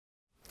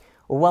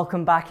Well,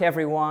 welcome back,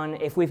 everyone.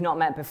 If we've not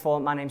met before,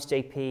 my name's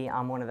JP.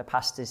 I'm one of the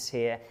pastors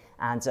here,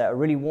 and a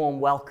really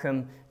warm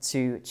welcome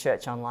to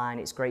Church Online.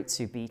 It's great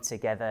to be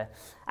together.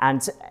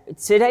 And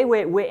today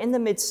we're in the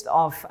midst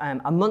of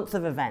a month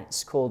of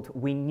events called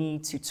We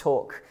Need to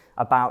Talk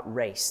About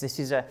Race. This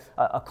is a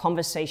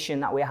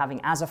conversation that we're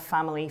having as a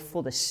family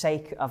for the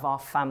sake of our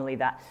family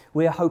that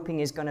we're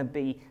hoping is going to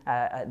be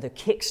the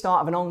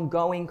kickstart of an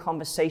ongoing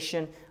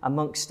conversation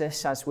amongst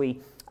us as we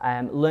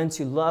learn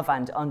to love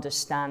and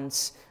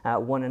understand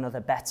one another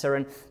better.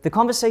 And the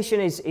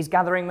conversation is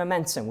gathering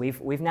momentum.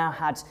 We've now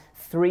had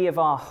 3 of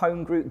our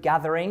home group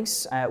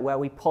gatherings where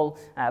we pull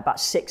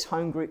about 6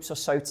 home groups or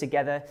so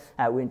together.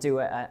 We do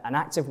an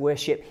act of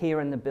worship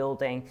here in the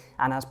building,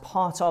 and as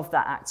part of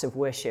that act of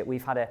worship,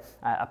 we've had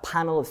a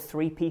panel of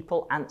 3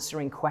 people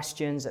answering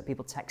questions that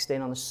people text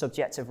in on the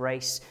subject of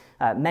race.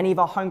 Many of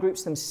our home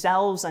groups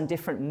themselves and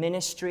different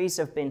ministries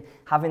have been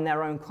having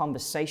their own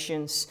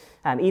conversations.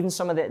 Even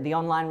some of the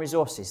online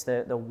resources,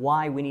 the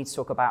Why We Need to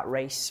Talk About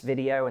Race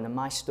video and the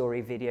My Story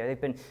video, they've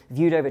been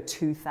viewed over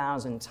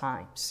 2,000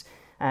 times.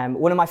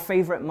 One of my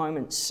favorite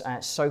moments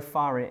so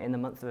far in the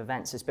month of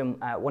events has been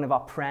one of our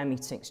prayer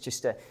meetings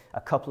just a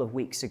couple of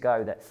weeks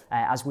ago, that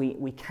as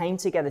we came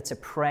together to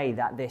pray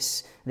that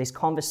this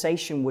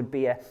conversation would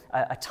be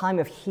a time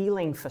of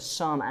healing for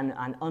some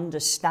and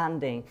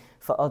understanding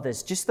for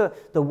others. Just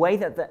the way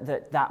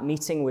that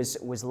meeting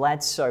was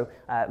led so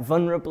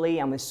vulnerably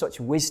and with such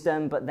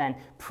wisdom, but then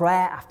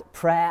prayer after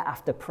prayer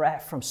after prayer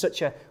from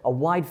such a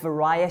wide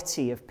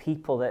variety of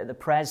people, the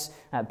prayers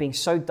being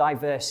so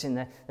diverse in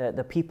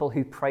the people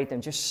who prayed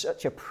them, just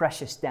such a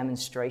precious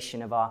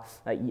demonstration of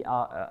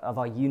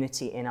our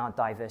unity in our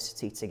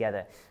diversity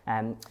together.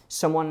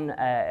 Someone,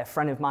 a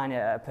friend of mine,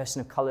 a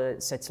person of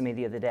color, said to me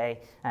the other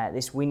day,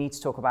 this We Need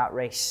to Talk About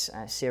Race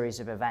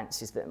series of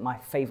events is that my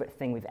favorite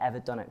thing we've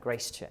ever done at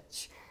Grace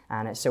Church.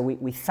 And so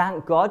we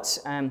thank God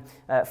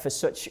for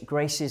such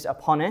graces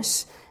upon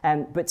us.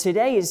 But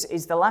today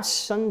is the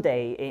last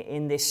Sunday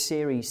in this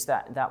series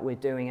that we're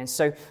doing. And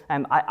so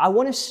I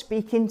want to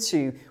speak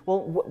into,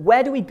 well,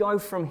 where do we go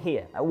from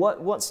here?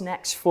 What's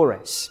next for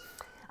us?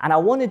 And I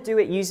want to do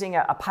it using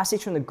a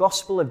passage from the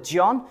Gospel of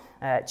John,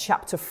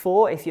 chapter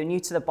 4. If you're new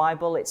to the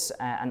Bible, it's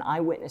an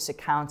eyewitness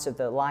account of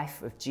the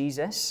life of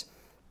Jesus.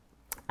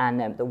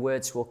 And the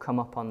words will come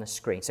up on the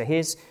screen. So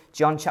here's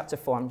John chapter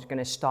 4. I'm just going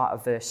to start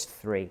at verse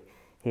 3.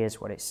 Here's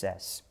what it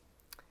says.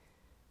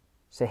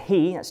 So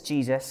he, that's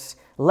Jesus,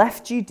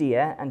 left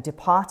Judea and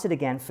departed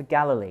again for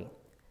Galilee.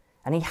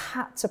 And he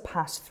had to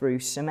pass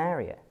through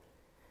Samaria.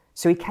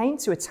 So he came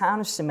to a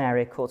town of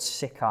Samaria called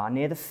Sychar,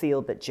 near the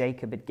field that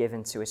Jacob had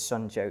given to his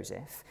son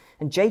Joseph.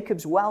 And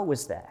Jacob's well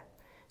was there.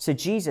 So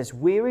Jesus,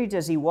 wearied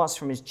as he was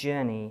from his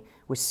journey,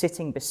 was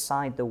sitting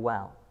beside the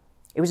well.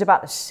 It was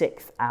about the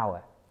 6th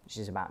hour, which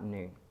is about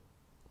noon.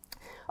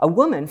 A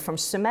woman from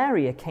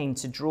Samaria came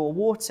to draw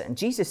water, and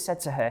Jesus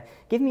said to her,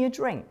 "Give me a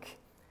drink."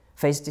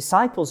 For his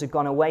disciples had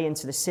gone away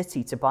into the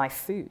city to buy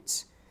food.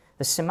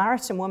 The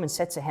Samaritan woman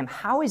said to him,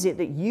 "How is it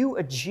that you,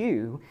 a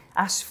Jew,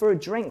 ask for a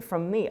drink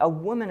from me, a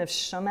woman of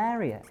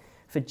Samaria?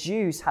 For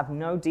Jews have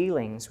no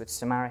dealings with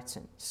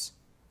Samaritans."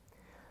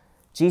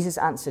 Jesus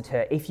answered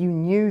her, "If you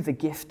knew the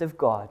gift of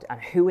God and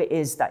who it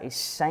is that is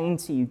saying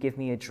to you, 'Give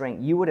me a drink,'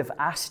 you would have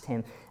asked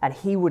him, and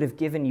he would have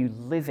given you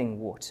living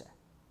water."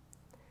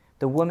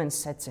 The woman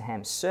said to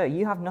him, "Sir,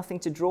 you have nothing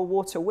to draw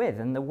water with,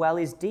 and the well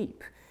is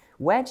deep.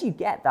 Where do you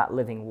get that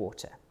living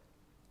water?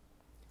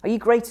 Are you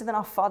greater than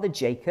our father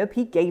Jacob?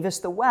 He gave us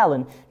the well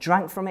and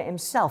drank from it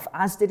himself,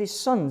 as did his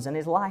sons and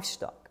his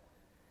livestock."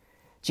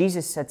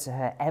 Jesus said to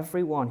her,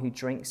 "Everyone who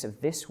drinks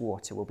of this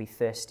water will be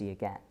thirsty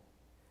again.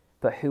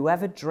 But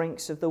whoever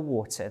drinks of the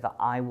water that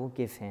I will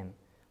give him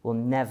will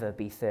never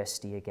be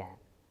thirsty again.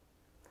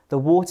 The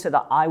water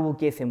that I will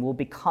give him will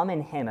become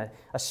in him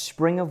a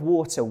spring of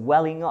water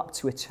welling up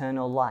to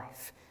eternal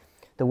life."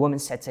 The woman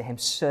said to him,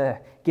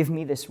 "Sir, give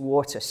me this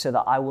water so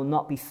that I will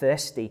not be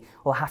thirsty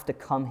or have to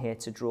come here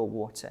to draw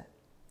water."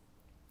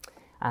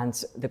 And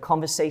the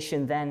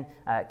conversation then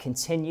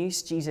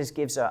continues. Jesus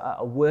gives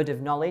a word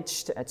of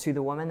knowledge to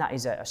the woman. That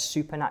is a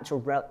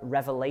supernatural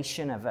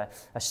revelation of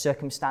a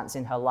circumstance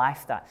in her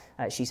life, that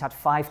she's had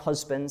 5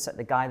 husbands, that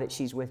the guy that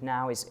she's with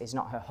now is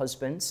not her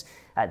husband.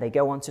 They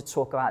go on to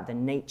talk about the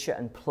nature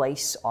and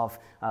place of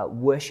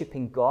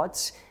worshipping God.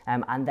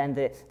 And then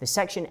the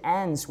section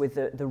ends with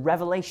the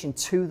revelation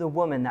to the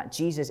woman that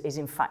Jesus is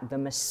in fact the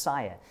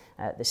Messiah,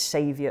 the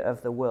Savior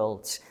of the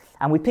world.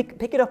 And we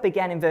pick it up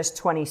again in verse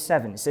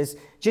 27. It says,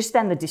 "Just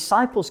then the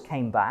disciples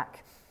came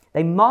back.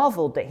 They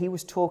marveled that he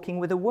was talking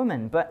with a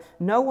woman, but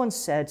no one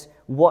said,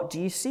 'What do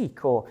you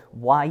seek?' or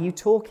 'Why are you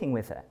talking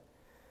with her?'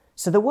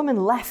 So the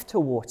woman left her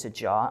water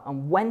jar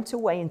and went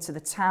away into the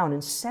town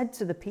and said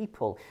to the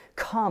people,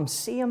 'Come,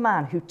 see a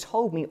man who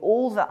told me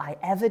all that I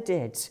ever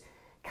did.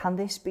 Can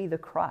this be the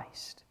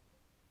Christ?'"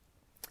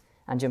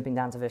 And jumping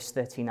down to verse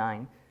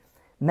 39,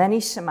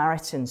 "Many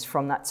Samaritans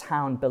from that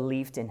town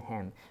believed in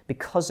him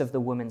because of the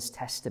woman's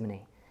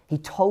testimony. 'He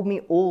told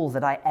me all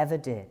that I ever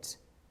did.'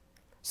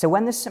 So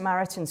when the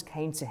Samaritans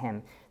came to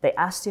him, they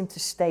asked him to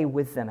stay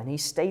with them, and he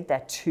stayed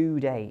there 2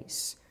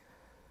 days.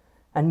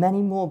 And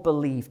many more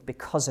believed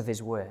because of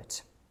his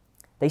word.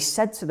 They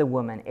said to the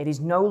woman, "It is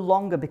no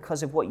longer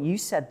because of what you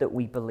said that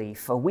we believe,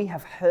 for we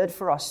have heard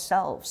for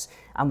ourselves,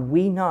 and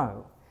we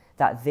know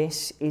that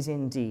this is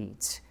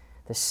indeed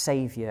the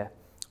Savior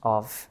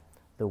of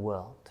the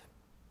world."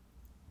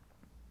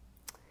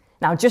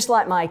 Now, just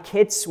like my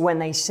kids, when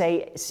they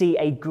see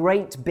a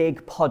great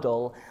big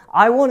puddle,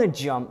 I want to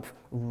jump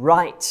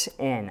right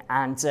in.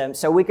 And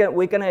so we're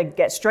going to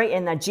get straight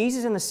in there.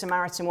 Jesus and the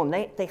Samaritan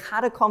woman, they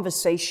had a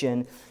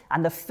conversation,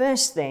 and the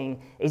first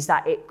thing is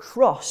that it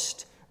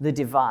crossed the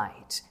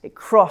divide. It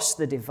crossed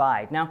the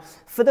divide. Now,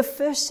 for the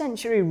first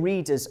century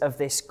readers of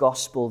this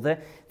gospel,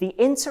 the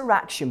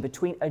interaction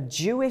between a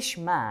Jewish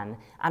man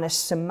and a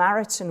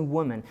Samaritan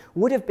woman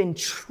would have been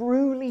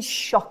truly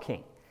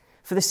shocking,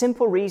 for the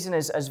simple reason,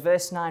 as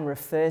verse 9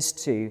 refers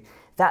to,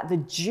 that the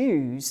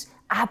Jews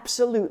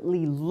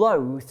absolutely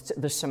loathed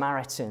the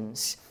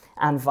Samaritans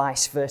and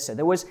vice versa.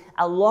 There was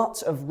a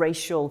lot of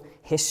racial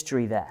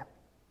history there.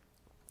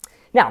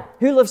 Now,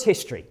 who loves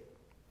history?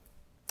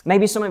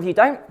 Maybe some of you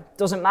don't.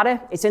 Doesn't matter.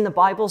 It's in the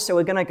Bible, so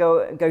we're going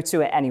to go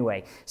to it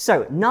anyway.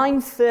 So,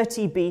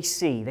 930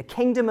 BC, the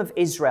kingdom of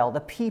Israel,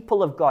 the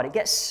people of God, it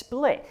gets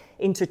split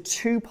into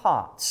 2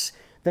 parts.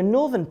 The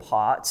northern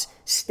part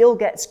still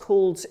gets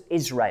called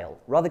Israel,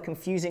 rather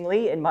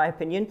confusingly, in my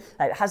opinion.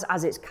 It has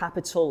as its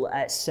capital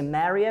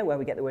Samaria, where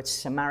we get the word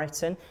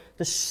Samaritan.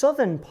 The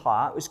southern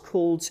part was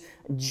called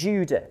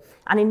Judah.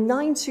 And in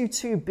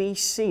 922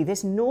 BC,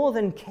 this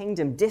northern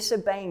kingdom,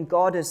 disobeying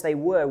God as they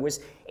were, was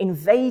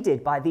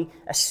invaded by the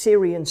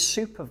Assyrian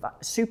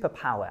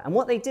superpower. And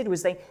what they did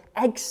was they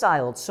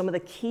exiled some of the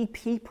key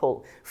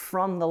people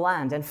from the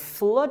land and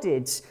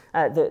flooded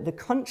the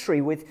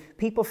country with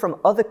people from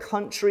other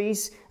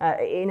countries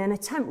in an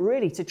attempt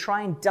really to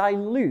try and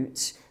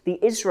dilute the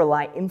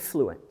Israelite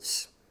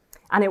influence.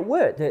 And it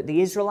worked.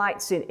 The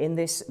Israelites in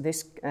this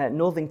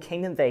northern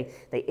kingdom, they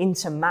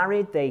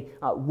intermarried, they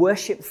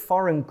worshipped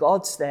foreign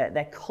gods,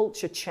 their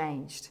culture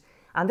changed.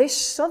 And this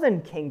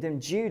southern kingdom,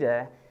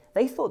 Judah,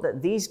 they thought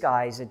that these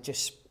guys had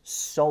just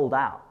sold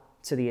out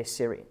to the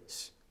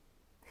Assyrians.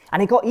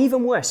 And it got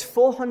even worse.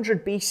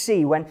 400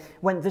 BC,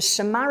 when the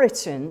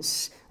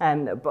Samaritans,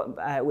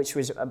 which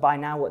was by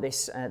now what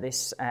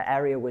this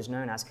area was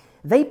known as,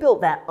 they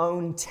built their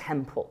own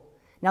temple.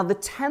 Now, the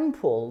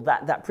temple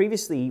that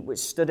previously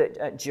stood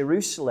at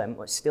Jerusalem,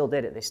 or still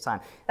did at this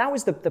time, that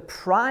was the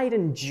pride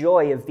and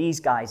joy of these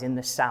guys in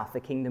the south,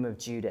 the kingdom of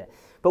Judah.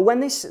 But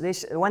when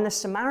the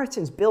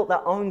Samaritans built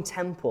their own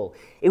temple,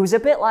 it was a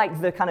bit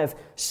like the kind of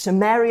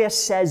Samaria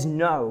says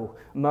no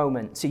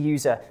moment, to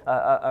use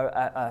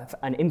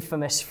an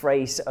infamous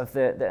phrase of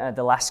the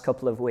last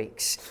couple of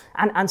weeks.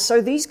 And so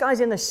these guys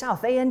in the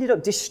south, they ended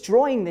up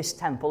destroying this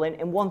temple in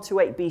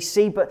 128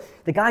 BC, but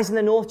the guys in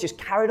the north just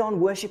carried on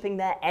worshipping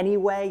there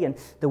anyway, and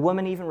the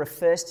woman even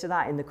refers to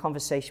that in the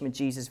conversation with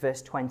Jesus,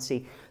 verse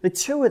 20. The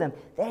two of them,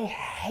 they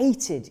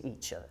hated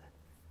each other.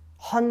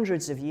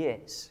 Hundreds of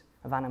years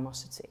of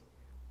animosity.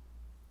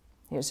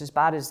 It was as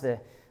bad as the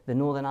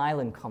Northern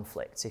Ireland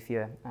conflict, if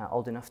you're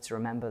old enough to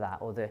remember that,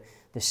 or the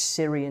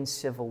Syrian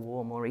civil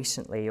war more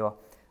recently, or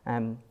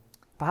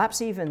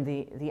perhaps even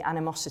the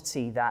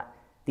animosity that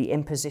the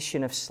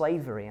imposition of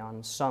slavery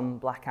on some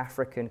black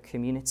African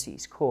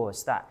communities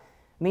caused. That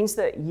means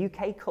that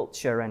UK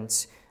culture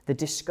and the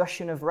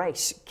discussion of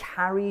race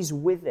carries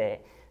with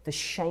it the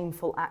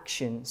shameful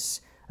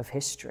actions of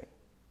history.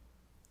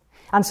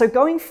 And so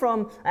going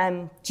from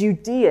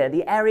Judea,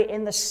 the area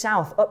in the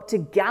south, up to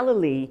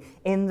Galilee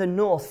in the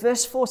north,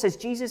 verse 4 says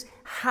Jesus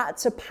had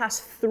to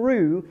pass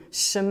through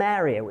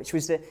Samaria, which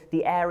was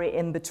the area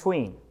in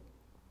between.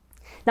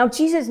 Now,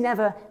 Jesus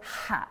never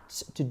had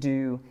to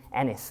do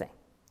anything.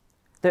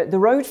 The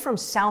road from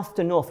south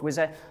to north was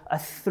a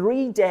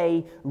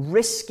 3-day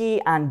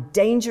risky and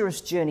dangerous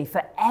journey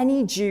for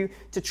any Jew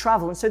to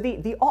travel. And so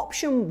the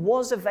option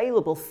was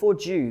available for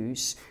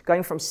Jews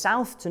going from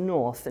south to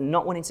north and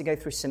not wanting to go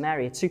through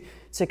Samaria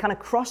to kind of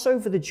cross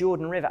over the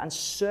Jordan River and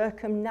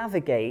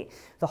circumnavigate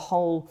the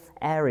whole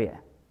area.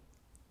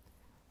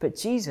 But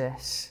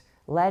Jesus,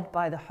 led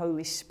by the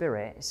Holy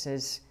Spirit, it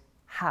says,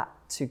 had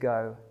to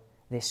go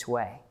this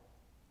way.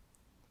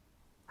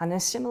 And in a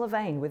similar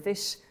vein, with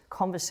this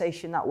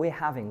conversation that we're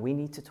having, we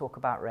need to talk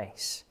about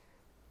race.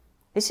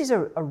 This is a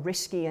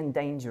risky and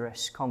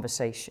dangerous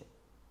conversation.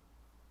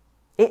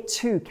 It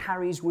too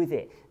carries with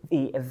it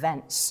the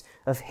events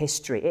of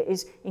history. It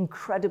is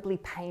incredibly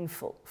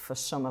painful for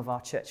some of our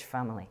church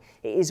family.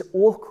 It is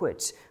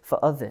awkward for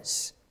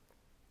others.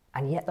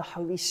 And yet the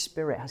Holy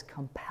Spirit has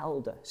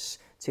compelled us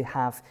to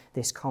have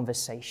this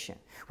conversation.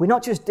 We're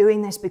not just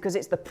doing this because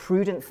it's the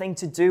prudent thing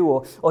to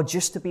do or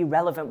just to be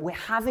relevant. We're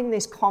having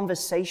this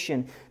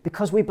conversation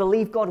because we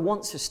believe God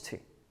wants us to.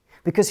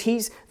 Because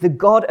He's the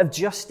God of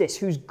justice,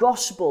 whose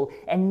gospel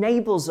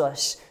enables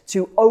us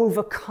to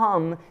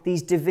overcome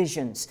these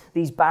divisions,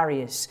 these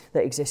barriers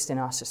that exist in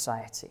our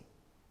society.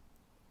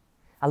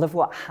 I love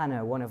what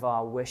Hannah, one of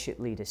our worship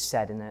leaders,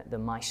 said in the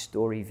My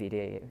Story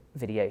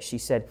video. She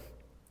said,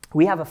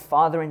 "We have a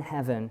Father in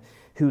heaven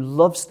who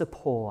loves the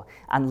poor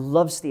and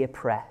loves the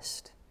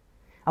oppressed.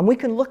 And we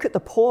can look at the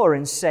poor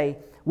and say,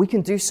 we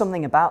can do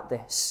something about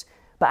this.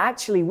 But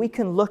actually, we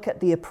can look at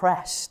the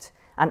oppressed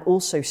and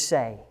also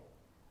say,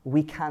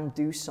 we can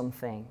do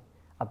something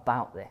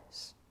about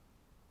this."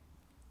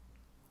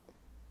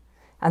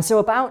 And so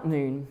about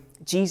noon,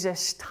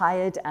 Jesus,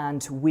 tired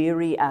and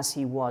weary as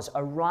he was,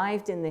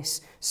 arrived in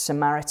this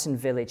Samaritan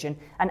village and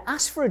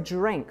asked for a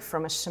drink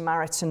from a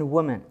Samaritan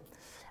woman.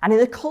 And in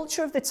the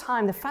culture of the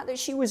time, the fact that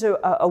she was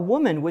a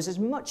woman was as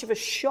much of a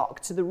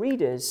shock to the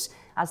readers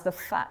as the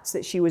fact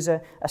that she was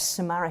a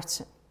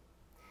Samaritan.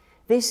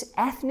 This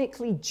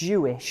ethnically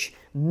Jewish,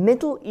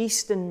 Middle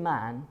Eastern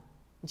man,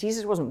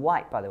 Jesus wasn't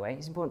white, by the way,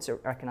 it's important to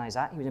recognize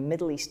that. He was a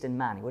Middle Eastern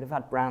man. He would have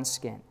had brown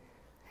skin.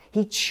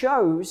 He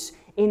chose,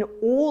 in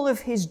all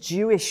of his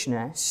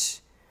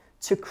Jewishness,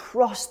 to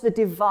cross the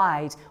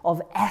divide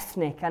of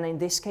ethnic and, in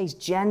this case,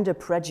 gender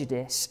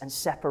prejudice and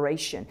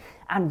separation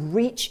and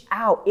reach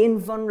out in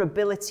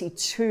vulnerability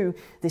to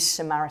this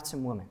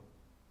Samaritan woman.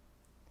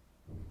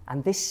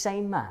 And this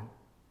same man,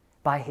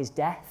 by his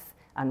death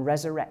and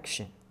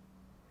resurrection,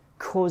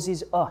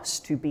 causes us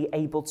to be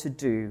able to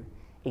do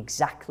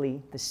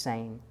exactly the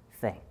same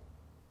thing.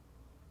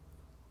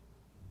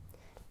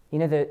 You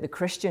know, the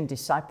Christian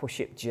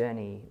discipleship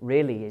journey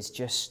really is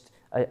just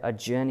a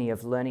journey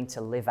of learning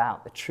to live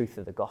out the truth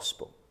of the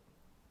gospel.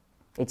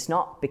 It's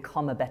not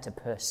become a better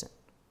person.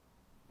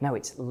 No,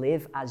 it's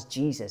live as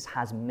Jesus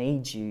has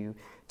made you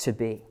to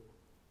be.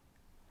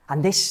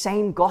 And this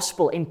same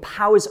gospel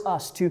empowers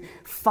us to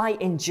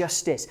fight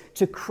injustice,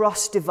 to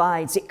cross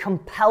divides. It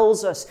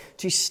compels us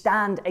to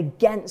stand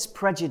against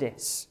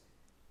prejudice.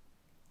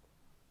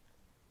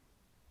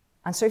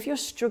 And so if you're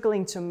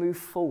struggling to move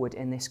forward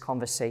in this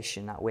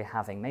conversation that we're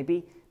having,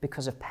 maybe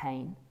because of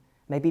pain,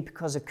 maybe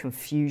because of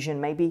confusion,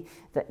 maybe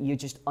that you're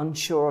just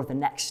unsure of the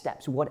next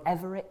steps,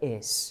 whatever it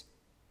is,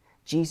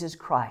 Jesus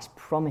Christ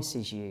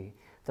promises you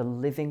the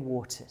living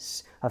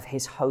waters of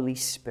his Holy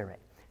Spirit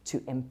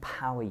to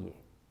empower you.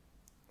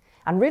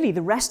 And really,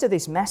 the rest of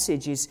this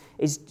message is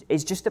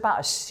just about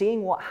us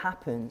seeing what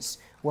happens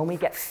when we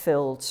get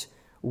filled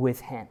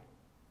with him.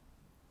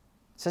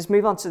 So let's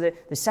move on to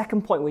the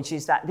second point, which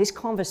is that this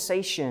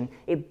conversation,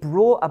 it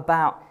brought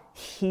about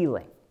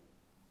healing.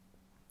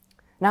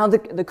 Now,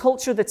 the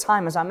culture of the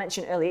time, as I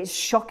mentioned earlier, it's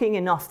shocking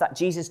enough that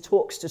Jesus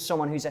talks to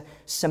someone who's a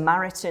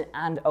Samaritan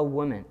and a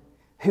woman,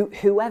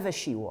 whoever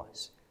she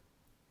was.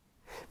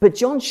 But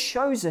John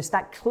shows us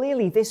that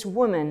clearly this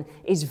woman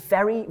is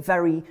very,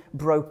 very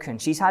broken.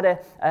 She's had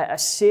a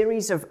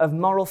series of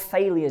moral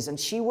failures, and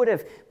she would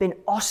have been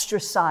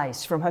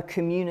ostracized from her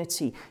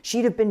community.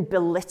 She'd have been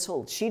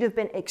belittled. She'd have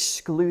been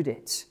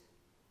excluded.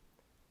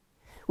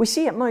 We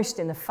see it most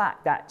in the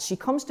fact that she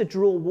comes to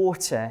draw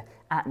water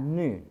at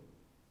noon.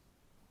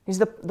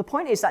 The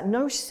point is that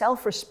no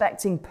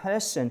self-respecting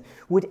person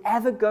would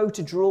ever go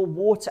to draw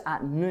water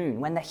at noon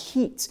when the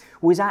heat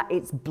was at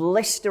its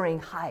blistering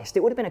highest.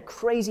 It would have been a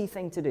crazy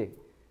thing to do.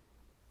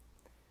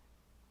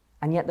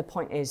 And yet the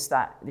point is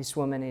that this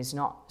woman is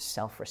not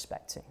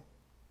self-respecting.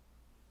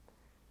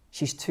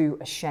 She's too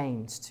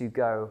ashamed to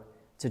go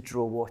to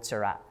draw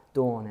water at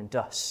dawn and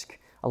dusk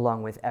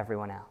along with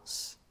everyone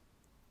else.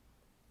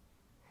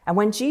 And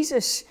when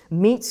Jesus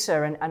meets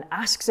her and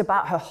asks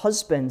about her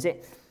husband,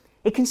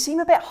 it can seem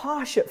a bit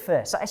harsh at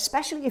first,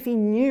 especially if he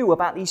knew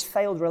about these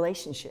failed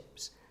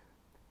relationships.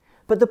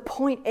 But the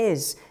point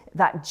is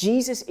that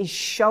Jesus is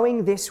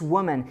showing this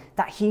woman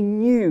that he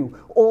knew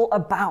all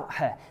about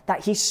her,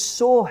 that he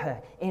saw her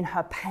in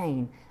her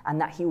pain, and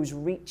that he was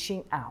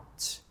reaching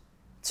out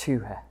to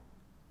her.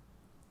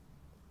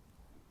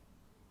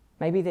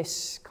 Maybe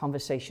this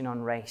conversation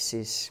on race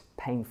is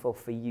painful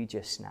for you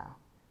just now.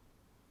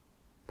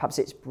 Perhaps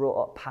it's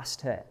brought up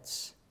past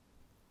hurts.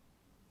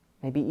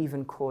 Maybe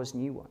even cause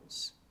new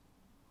ones.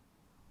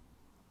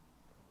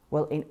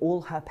 Well, in all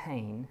her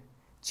pain,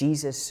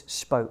 Jesus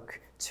spoke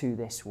to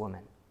this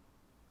woman.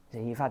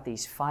 You've had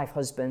these 5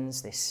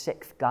 husbands, this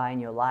 6th guy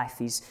in your life,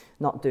 he's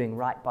not doing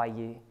right by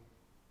you.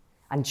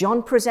 And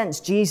John presents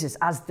Jesus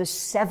as the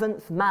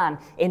 7th man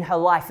in her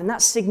life. And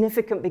that's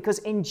significant because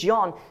in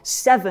John,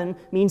 7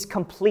 means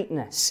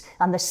completeness.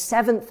 And the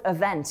 7th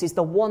event is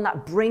the one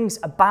that brings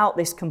about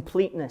this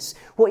completeness.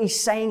 What he's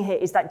saying here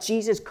is that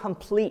Jesus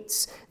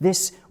completes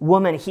this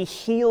woman. He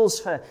heals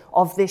her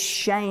of this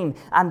shame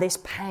and this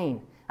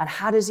pain. And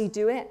how does he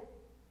do it?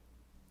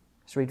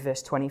 Let's read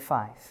verse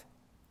 25.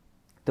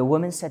 The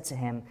woman said to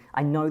him,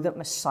 "I know that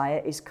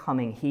Messiah is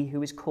coming, he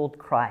who is called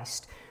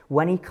Christ.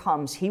 When he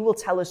comes, he will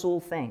tell us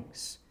all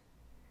things."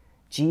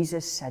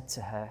 Jesus said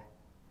to her,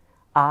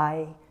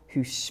 "I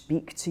who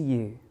speak to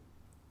you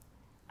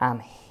am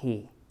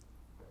he."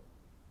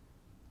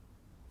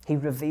 He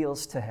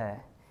reveals to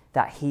her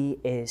that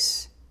he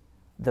is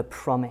the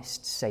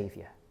promised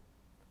Savior,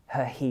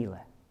 her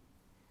healer,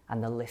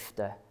 and the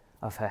lifter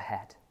of her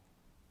head.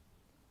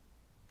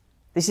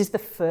 This is the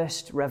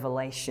first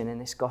revelation in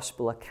this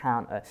gospel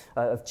account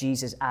of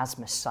Jesus as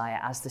Messiah,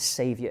 as the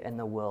Savior in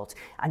the world.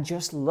 And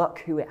just look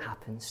who it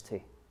happens to.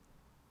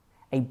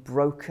 A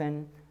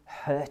broken,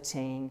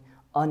 hurting,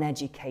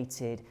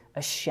 uneducated,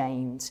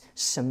 ashamed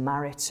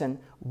Samaritan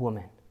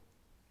woman.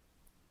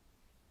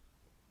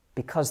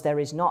 Because there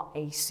is not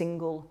a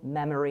single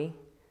memory,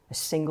 a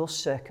single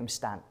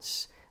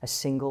circumstance, a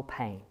single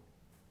pain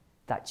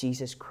that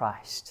Jesus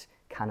Christ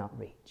cannot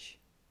reach.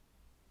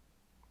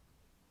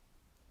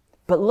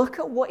 But look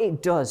at what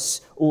it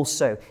does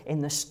also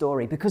in the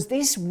story, because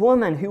this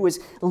woman who was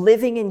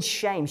living in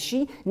shame,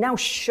 she now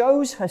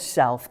shows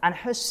herself and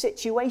her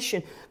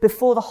situation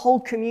before the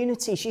whole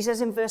community. She says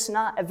in verse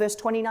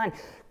 29,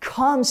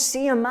 "Come,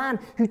 see a man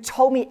who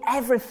told me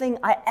everything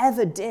I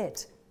ever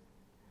did."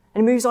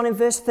 And it moves on in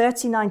verse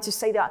 39 to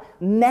say that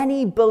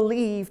many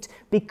believed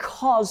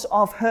because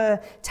of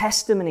her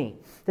testimony.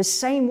 The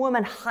same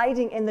woman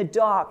hiding in the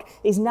dark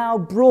is now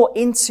brought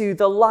into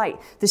the light.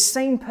 The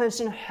same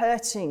person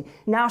hurting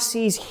now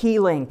sees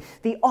healing.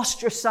 The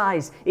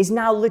ostracized is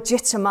now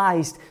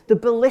legitimized. The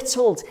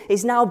belittled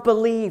is now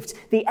believed.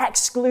 The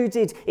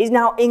excluded is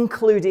now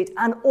included.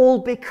 And all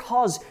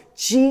because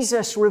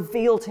Jesus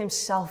revealed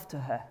himself to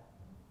her.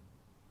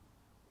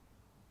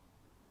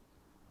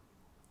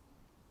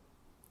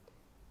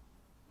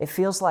 It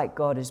feels like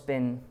God has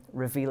been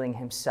revealing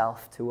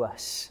himself to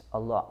us a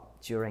lot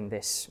during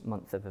this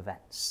month of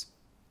events.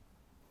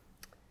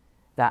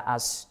 That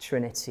as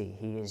Trinity,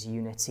 he is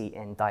unity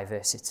in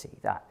diversity.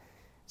 That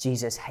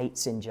Jesus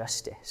hates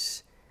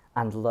injustice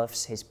and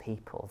loves his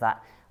people.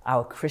 That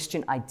our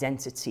Christian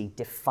identity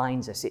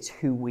defines us. It's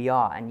who we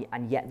are.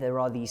 And yet there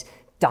are these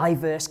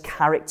diverse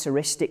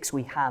characteristics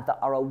we have that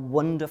are a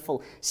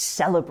wonderful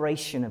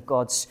celebration of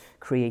God's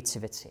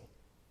creativity.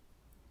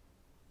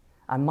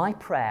 And my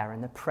prayer,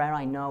 and the prayer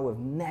I know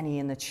of many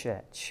in the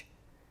church,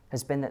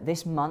 has been that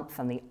this month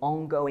and the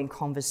ongoing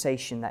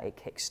conversation that it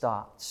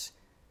kickstarts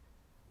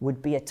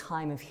would be a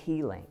time of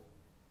healing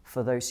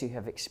for those who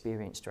have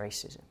experienced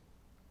racism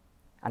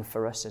and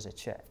for us as a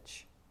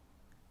church.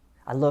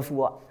 I love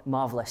what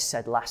Marvelous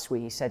said last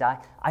week. He said,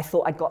 I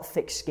thought I got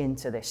thick skin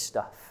to this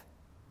stuff,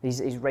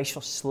 these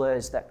racial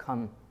slurs that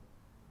come.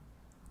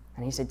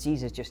 And he said,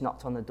 Jesus just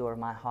knocked on the door of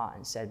my heart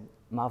and said,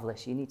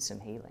 Marvelous, you need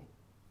some healing.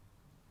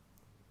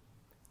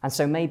 And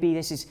so maybe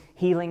this is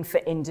healing for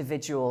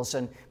individuals,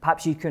 and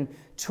perhaps you can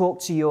talk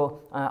to your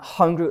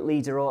home group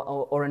leader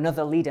or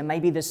another leader.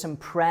 Maybe there's some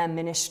prayer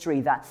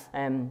ministry that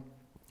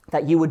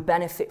you would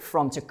benefit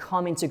from to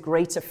come into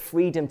greater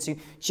freedom, to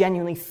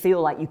genuinely feel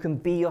like you can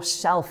be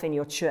yourself in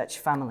your church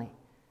family.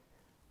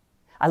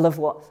 I love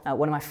what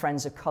one of my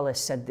friends of color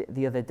said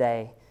the other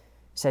day.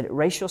 He said,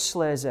 racial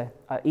slurs are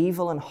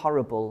evil and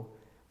horrible,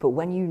 but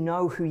when you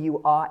know who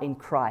you are in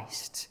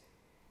Christ,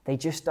 they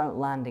just don't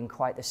land in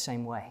quite the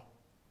same way.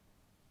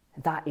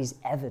 That is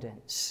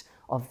evidence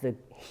of the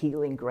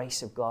healing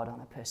grace of God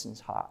on a person's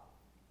heart.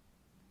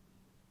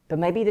 But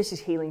maybe this is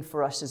healing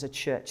for us as a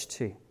church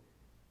too.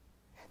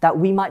 That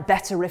we might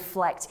better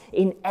reflect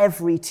in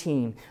every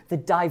team the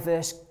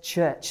diverse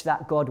church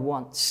that God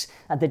wants,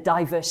 and the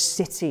diverse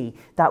city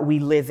that we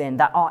live in,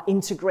 that our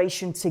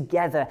integration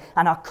together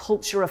and our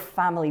culture of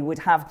family would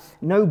have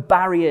no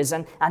barriers,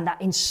 and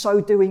that in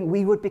so doing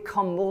we would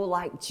become more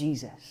like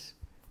Jesus.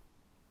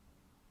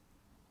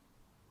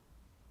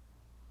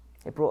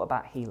 It brought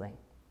about healing.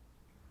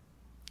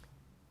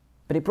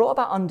 But it brought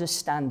about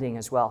understanding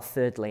as well,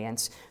 thirdly,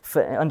 and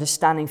for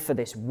understanding for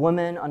this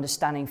woman,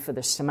 understanding for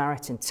the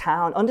Samaritan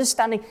town,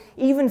 understanding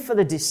even for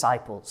the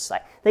disciples.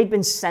 Like they'd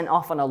been sent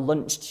off on a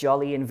lunch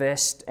jolly in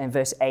verse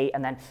 8,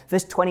 and then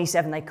verse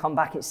 27, they come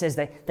back, it says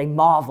they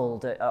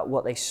marveled at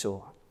what they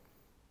saw.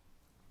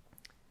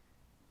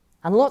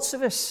 And lots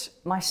of us,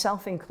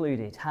 myself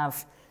included,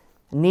 have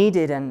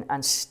needed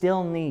and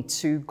still need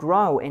to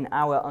grow in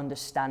our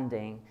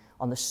understanding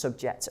on the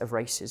subject of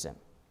racism,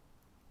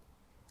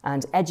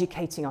 and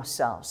educating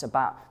ourselves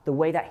about the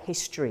way that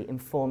history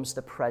informs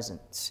the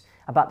present,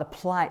 about the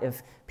plight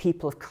of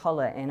people of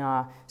color in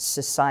our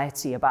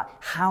society, about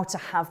how to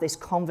have this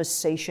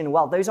conversation.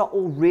 Well, those are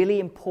all really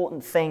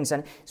important things,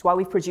 and it's why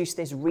we've produced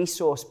this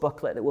resource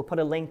booklet that we'll put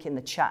a link in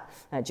the chat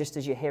just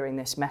as you're hearing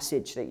this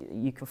message, that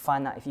you can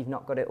find that if you've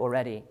not got it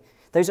already.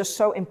 Those are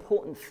so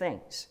important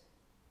things.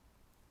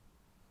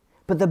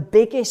 But the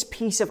biggest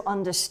piece of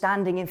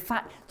understanding, in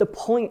fact, the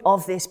point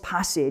of this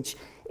passage,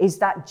 is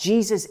that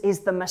Jesus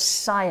is the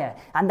Messiah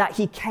and that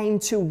he came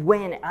to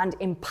win and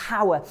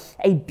empower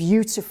a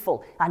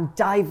beautiful and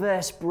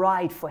diverse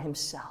bride for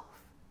himself.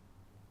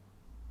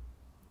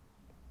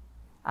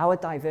 Our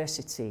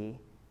diversity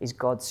is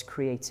God's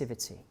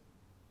creativity.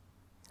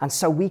 And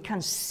so we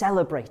can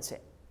celebrate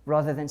it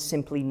rather than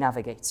simply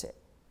navigate it,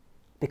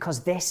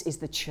 because this is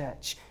the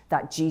church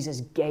that Jesus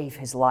gave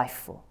his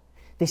life for.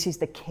 This is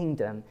the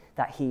kingdom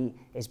that he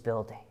is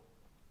building.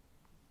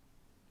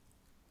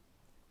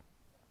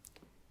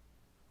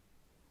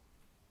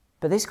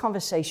 But this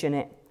conversation,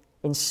 it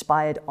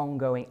inspired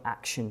ongoing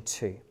action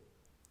too.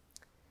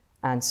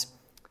 And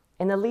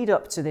in the lead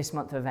up to this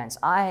month of events,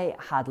 I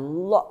had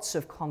lots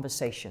of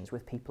conversations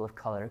with people of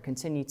color and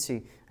continue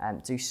to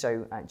do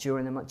so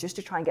during the month, just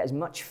to try and get as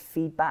much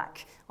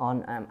feedback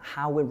on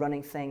how we're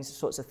running things, the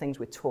sorts of things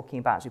we're talking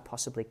about as we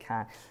possibly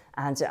can.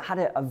 And it had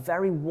a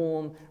very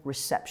warm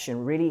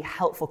reception, really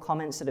helpful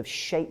comments that have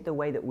shaped the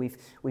way that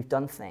we've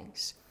done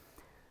things.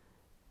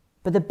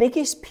 But the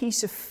biggest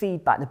piece of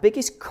feedback, the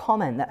biggest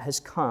comment that has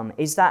come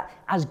is that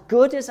as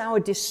good as our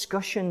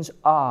discussions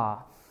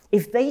are,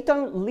 if they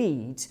don't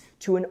lead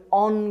to an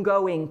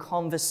ongoing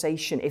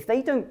conversation, if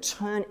they don't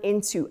turn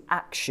into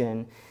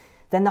action,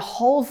 then the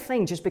whole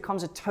thing just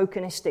becomes a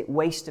tokenistic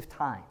waste of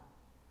time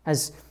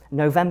as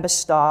November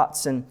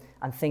starts and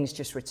things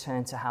just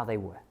return to how they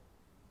were.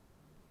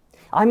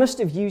 I must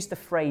have used the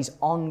phrase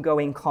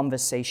ongoing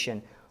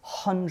conversation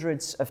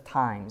hundreds of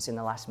times in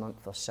the last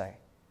month or so.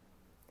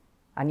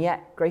 And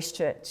yet, Grace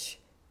Church,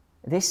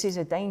 this is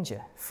a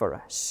danger for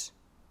us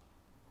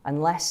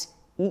unless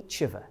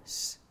each of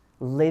us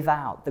live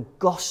out the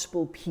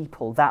gospel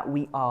people that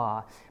we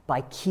are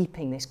by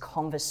keeping this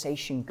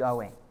conversation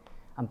going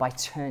and by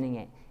turning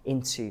it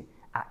into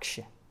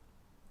action.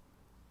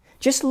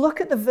 Just look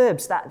at the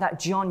verbs that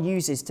John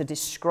uses to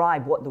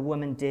describe what the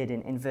woman did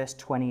in verse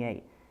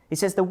 28. It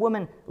says, the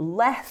woman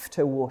left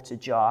her water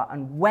jar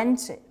and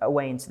went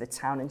away into the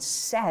town and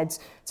said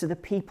to the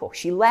people.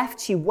 She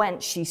left, she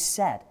went, she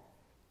said.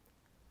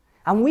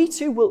 And we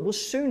too will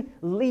soon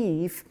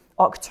leave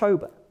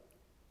October.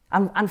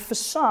 And for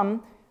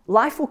some,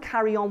 life will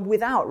carry on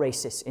without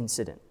racist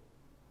incident.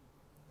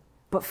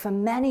 But for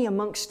many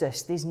amongst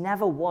us, this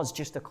never was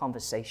just a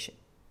conversation,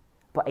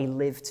 but a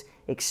lived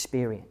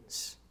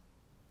experience.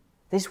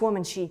 This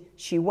woman,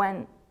 she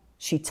went,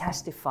 she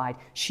testified,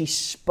 she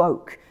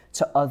spoke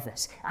to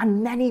others.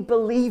 And many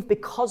believed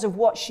because of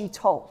what she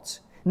told.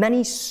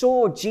 Many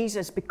saw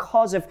Jesus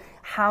because of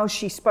how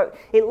she spoke.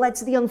 It led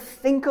to the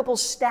unthinkable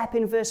step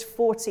in verse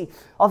 40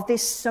 of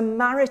this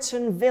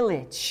Samaritan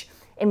village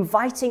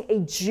inviting a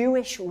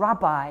Jewish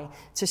rabbi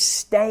to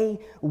stay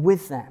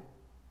with them.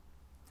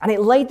 And it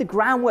laid the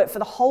groundwork for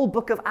the whole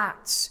book of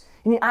Acts.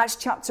 In Acts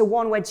chapter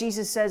 1, where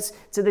Jesus says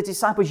to the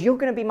disciples, you're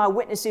going to be my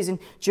witnesses in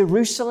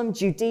Jerusalem,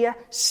 Judea,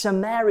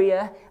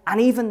 Samaria,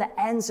 and even the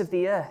ends of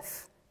the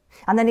earth.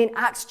 And then in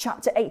Acts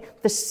chapter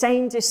 8, the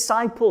same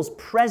disciples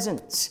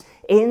present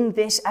in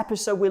this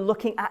episode we're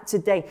looking at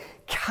today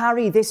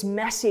carry this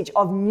message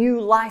of new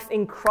life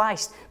in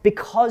Christ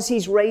because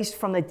he's raised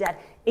from the dead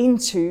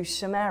into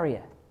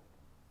Samaria.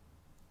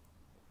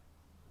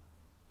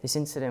 This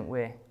incident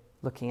we're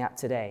looking at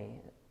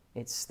today,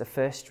 it's the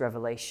first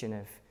revelation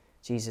of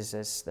Jesus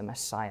as the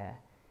Messiah.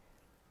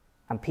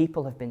 And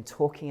people have been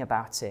talking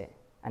about it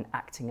and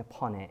acting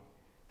upon it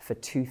for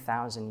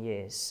 2,000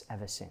 years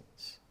ever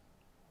since.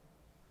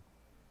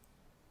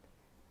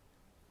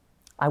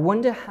 I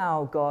wonder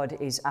how God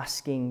is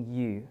asking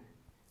you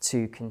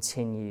to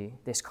continue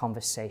this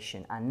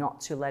conversation and not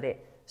to let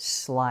it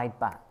slide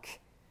back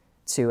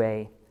to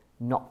a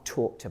not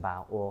talked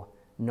about or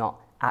not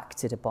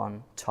acted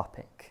upon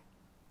topic.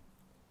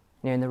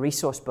 You know, in the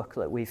resource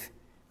booklet, we've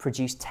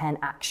produced 10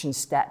 action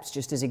steps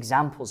just as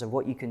examples of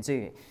what you can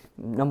do.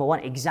 Number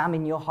one,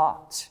 examine your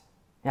heart.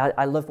 You know,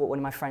 I love what one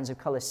of my friends of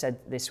color said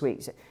this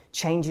week.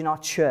 Change in our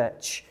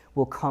church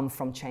will come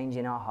from change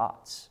in our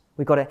hearts.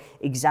 We've got to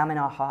examine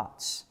our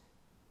hearts.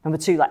 Number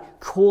two,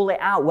 call it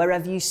out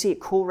wherever you see it.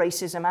 Call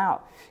racism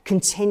out.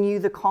 Continue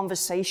the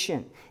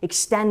conversation.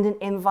 Extend an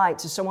invite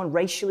to someone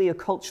racially or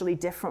culturally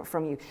different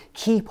from you.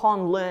 Keep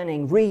on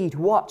learning. Read,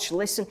 watch,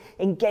 listen,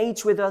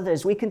 engage with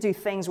others. We can do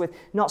things with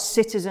not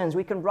citizens.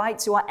 We can write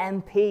to our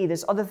MP.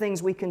 There's other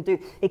things we can do.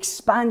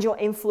 Expand your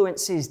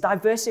influences.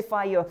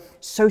 Diversify your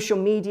social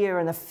media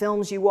and the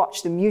films you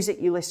watch, the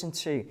music you listen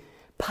to.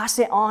 Pass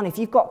it on. If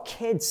you've got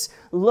kids,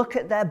 look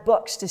at their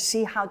books to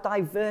see how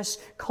diverse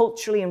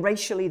culturally and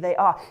racially they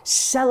are.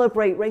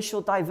 Celebrate racial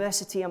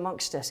diversity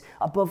amongst us.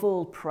 Above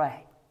all,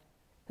 pray.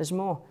 There's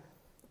more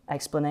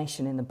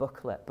explanation in the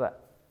booklet,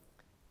 but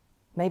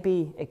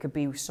maybe it could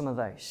be some of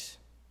those.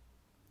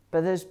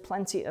 But there's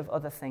plenty of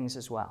other things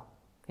as well.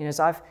 You know, as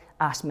I've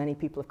asked many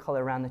people of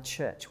color around the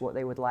church what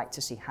they would like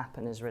to see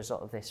happen as a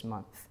result of this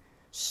month,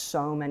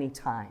 so many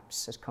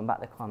times has come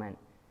back the comment,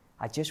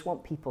 I just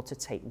want people to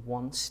take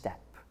one step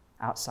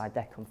outside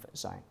their comfort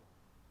zone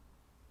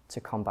to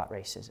combat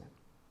racism.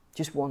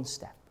 Just one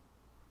step.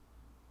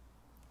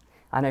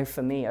 I know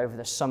for me over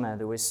the summer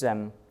there was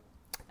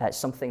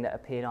something that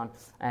appeared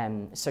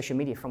on social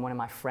media from one of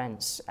my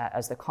friends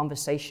as the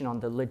conversation on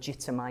the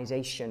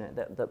legitimization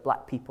that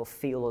black people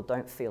feel or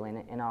don't feel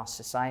in our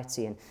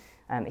society.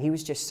 And he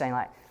was just saying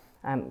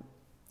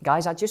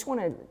guys, I just want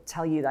to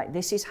tell you that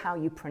this is how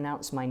you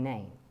pronounce my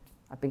name.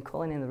 I've been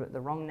calling him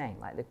the wrong name,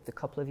 the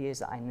couple of years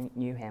that I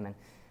knew him, and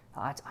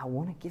I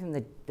want to give him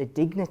the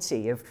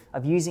dignity of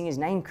using his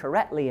name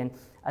correctly. And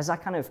as I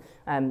kind of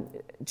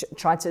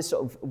tried to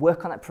sort of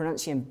work on that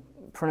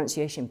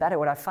pronunciation better,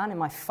 what I found in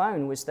my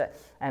phone was that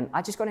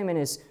I just got him in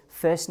his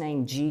first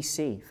name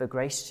GC for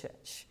Grace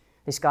Church.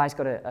 This guy's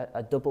got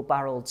a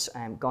double-barreled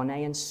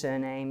Ghanaian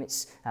surname.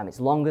 It's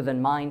longer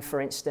than mine,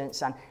 for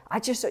instance. And I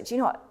just thought, you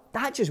know what?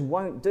 that just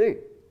won't do.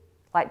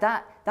 Like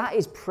that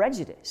is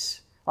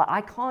prejudice. Like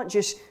I can't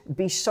just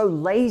be so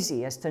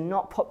lazy as to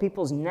not put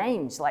people's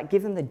names, like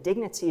give them the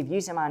dignity of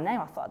using my name.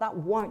 I thought that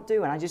won't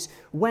do. And I just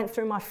went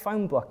through my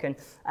phone book and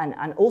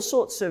all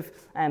sorts of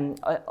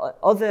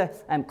other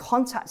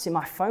contacts in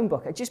my phone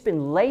book. I'd just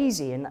been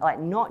lazy and like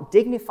not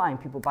dignifying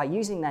people by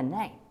using their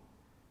name.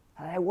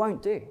 They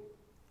won't do.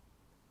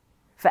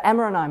 For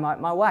Emma and I,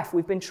 my wife,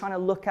 we've been trying to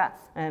look at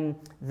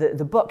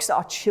the books that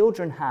our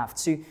children have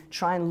to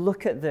try and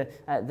look at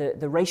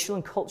the racial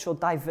and cultural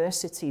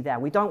diversity there.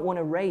 We don't want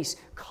to raise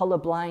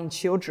colorblind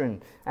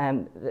children.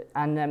 And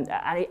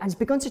it's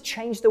begun to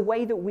change the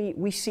way that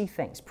we see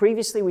things.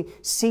 Previously, we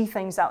see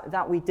things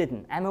that we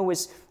didn't. Emma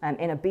was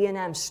in a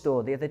B&M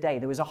store the other day.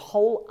 There was a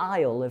whole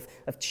aisle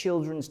of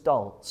children's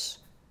dolls.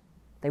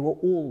 They were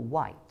all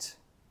white.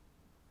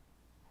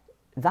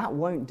 That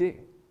won't do.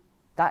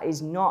 That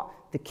is not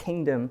the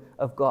kingdom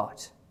of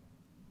God.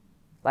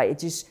 Like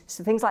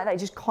so things like that, it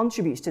just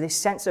contributes to this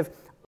sense of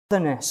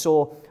otherness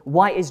or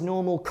white is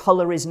normal,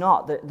 color is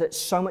not, that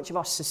so much of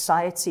our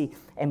society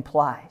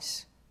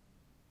implies.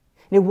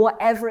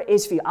 Whatever it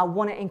is for you, I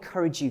want to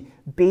encourage you,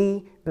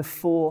 be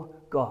before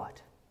God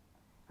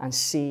and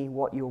see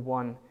what your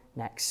one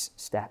next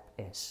step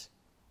is.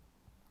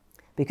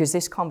 Because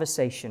this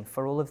conversation,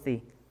 for all of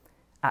the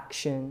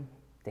action,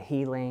 the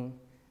healing,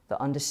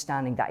 the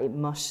understanding that it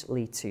must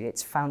lead to,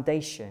 its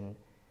foundation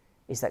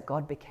is that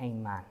God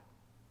became man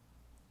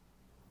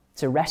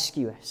to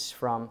rescue us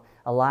from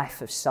a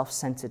life of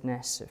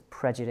self-centeredness, of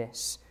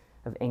prejudice,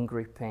 of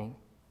in-grouping,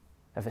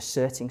 of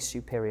asserting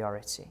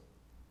superiority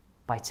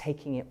by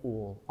taking it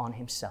all on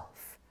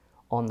himself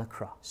on the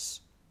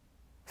cross,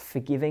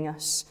 forgiving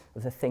us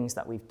of the things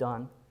that we've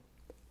done,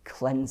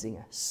 cleansing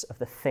us of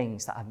the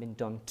things that have been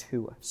done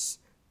to us.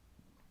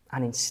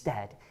 And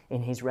instead,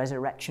 in his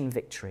resurrection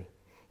victory,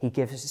 he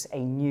gives us a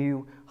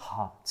new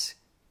heart,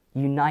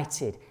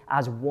 united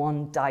as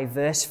one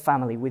diverse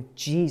family with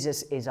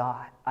Jesus as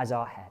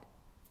our head.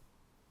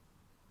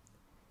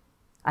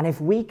 And if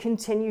we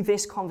continue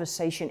this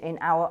conversation in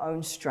our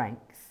own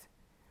strength,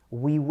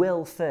 we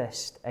will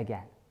thirst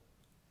again.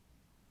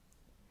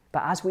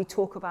 But as we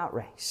talk about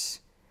race,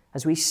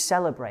 as we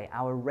celebrate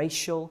our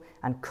racial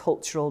and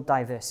cultural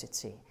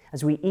diversity,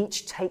 as we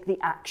each take the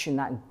action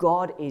that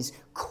God is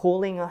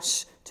calling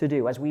us to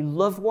do, as we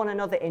love one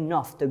another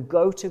enough to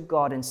go to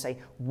God and say,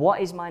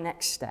 what is my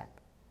next step?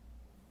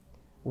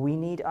 We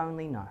need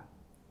only know,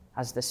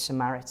 as the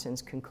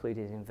Samaritans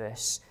concluded in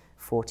verse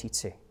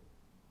 42,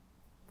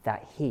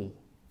 that he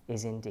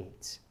is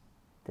indeed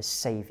the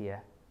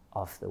Savior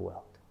of the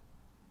world.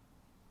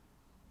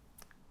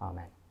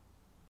 Amen.